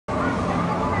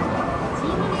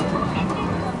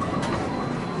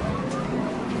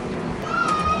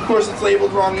course, it's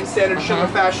labeled wrong in standard Schindler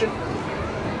fashion.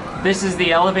 This is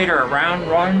the elevator at Round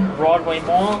Run Broadway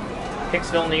Mall,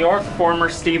 Hicksville, New York. Former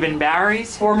Stephen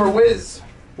Barry's. Former Wiz.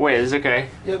 Wiz, okay.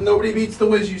 Yeah, Nobody Beats the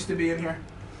Wiz used to be in here.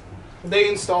 They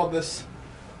installed this.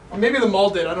 Or maybe the mall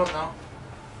did, I don't know.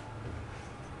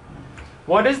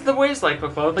 What is the Wiz like for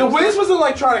clothing? The Wiz was an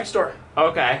electronics store.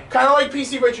 Okay. Kind of like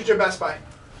PC Richards or Best Buy.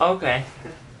 Okay.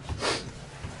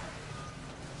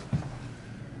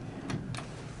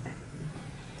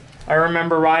 I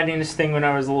remember riding this thing when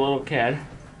I was a little kid.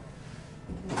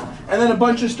 And then a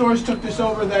bunch of stores took this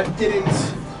over that didn't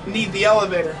need the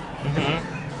elevator. Mm-hmm.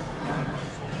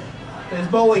 There's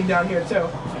bowling down here too.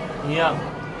 Yep.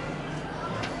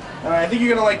 Alright, I think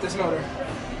you're gonna like this motor.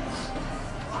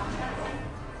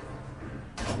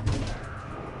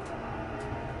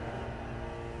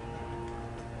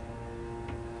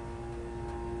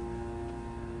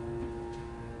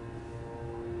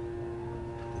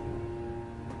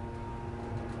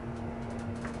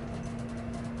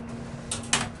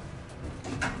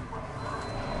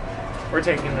 We're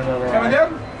taking another ride. Coming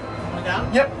down? Coming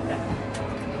down? Yep. Yeah.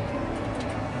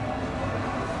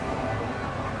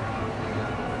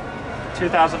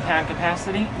 2,000-pound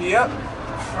capacity? Yep.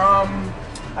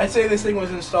 I'd say this thing was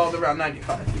installed around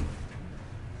 95.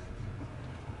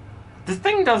 This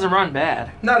thing doesn't run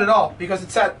bad. Not at all, because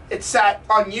it sat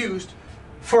unused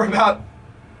for about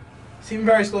Stephen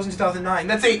Barry's closed in 2009.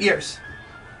 That's 8 years.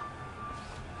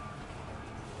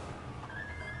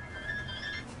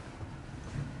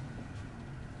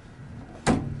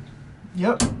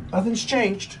 Yep, nothing's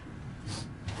changed.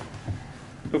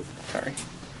 Oops, sorry.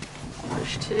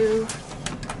 Push 2.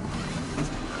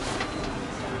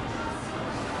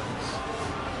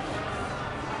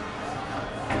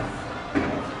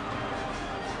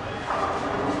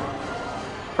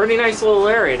 Pretty nice little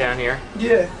area down here.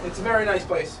 Yeah, it's a very nice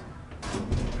place.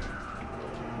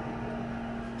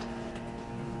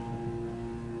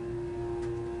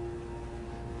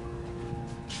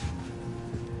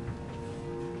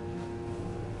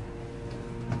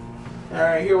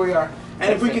 Alright, here we are.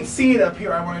 And if we can see it up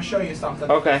here, I want to show you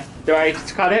something. Okay. Do I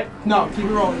cut it? No, keep it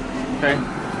rolling. Okay.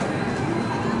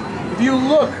 If you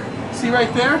look, see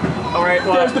right there? Alright,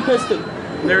 well, There's the piston.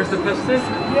 there's the piston?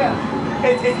 Yeah.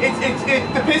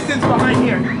 The piston's behind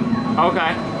here.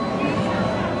 Okay.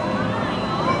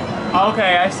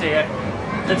 Okay, I see it.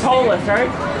 The toe lift, right?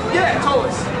 Yeah, it's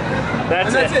always. That's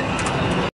And that's it.